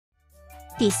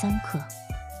第3课。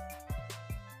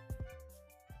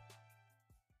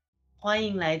欢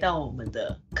迎来到我们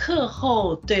的课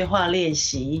后对话练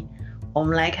习。我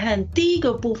们来看第一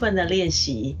个部分的练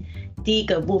习。第一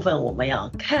个部分我们要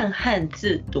看汉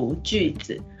字读句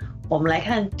子。我们来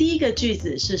看第一个句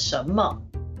子是什么？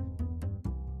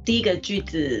第一个句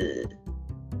子，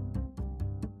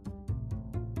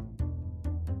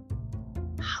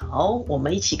好，我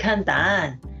们一起看答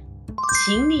案。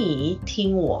请你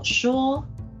听我说，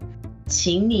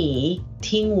请你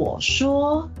听我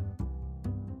说。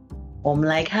我们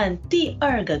来看第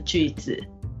二个句子，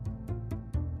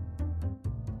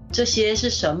这些是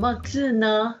什么字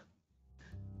呢？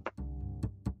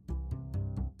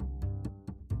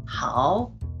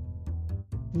好，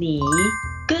你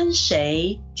跟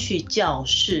谁去教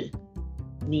室？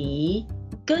你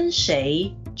跟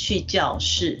谁去教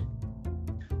室？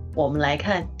我们来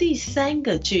看第3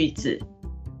个句子，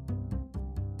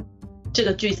这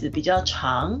个句子比较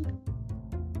长。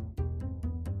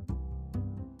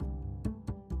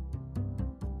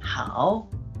好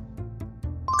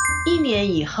，1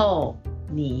年以后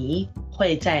你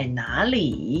会在哪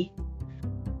里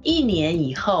？1年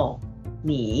以后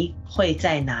你会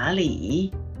在哪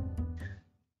里？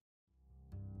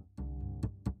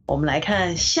我们来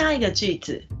看下一个句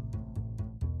子。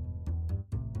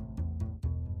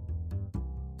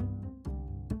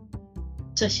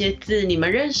这些字你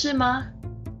们认识吗？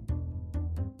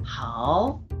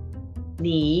好，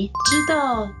你知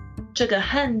道这个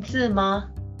汉字吗？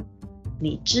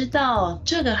你知道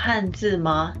这个汉字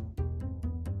吗？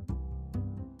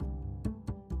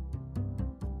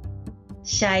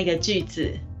下一个句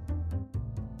子，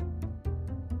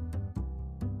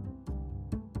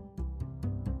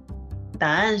答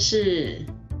案是：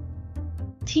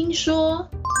听说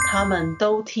他们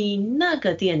都听那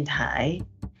个电台。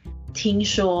听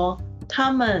说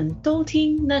他们都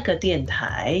听那个电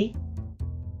台。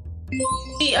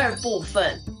第二部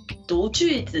分，读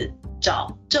句子，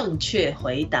找正确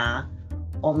回答。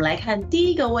我们来看第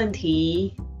一个问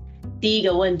题。第一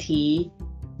个问题，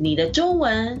你的中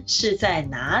文是在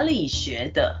哪里学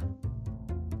的？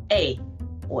 A.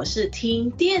 我是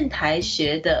听电台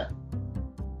学的。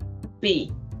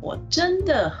 B. 我真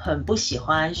的很不喜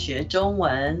欢学中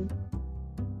文。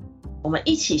我们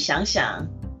一起想想。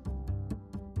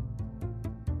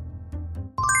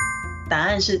答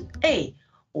案是 A.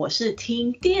 我是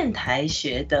听电台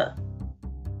学的。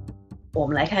我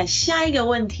们来看下一个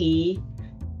问题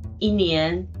，1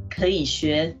年可以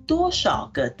学多少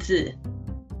个字？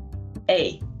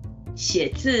 A. 写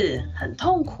字很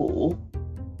痛苦。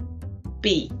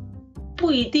 B.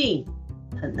 不一定，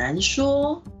很难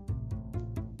说。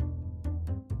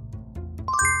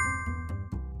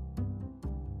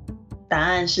答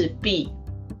案是 B.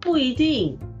 不一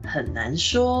定，很难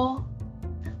说。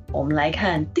我们来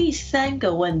看第3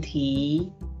个问题，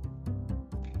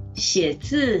写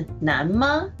字难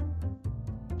吗？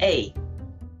 A.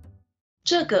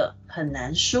 这个很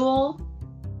难说。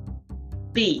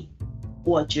 B.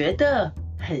 我觉得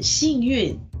很幸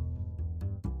运。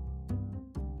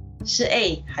是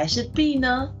A 还是 B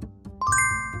呢？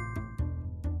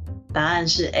答案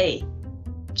是 A.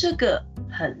 这个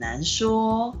很难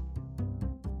说。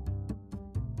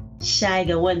下一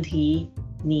个问题，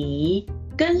你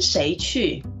跟谁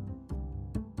去？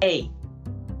 A.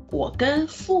 我跟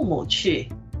父母去。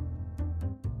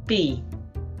 B.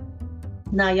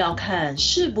 那要看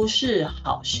是不是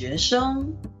好学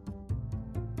生。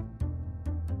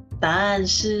答案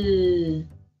是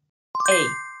A.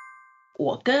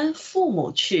 我跟父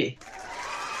母去。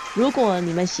如果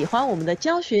你们喜欢我们的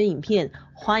教学影片，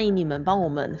欢迎你们帮我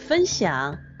们分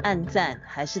享、按赞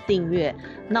还是订阅。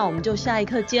那我们就下一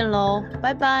课见咯，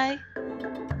拜拜。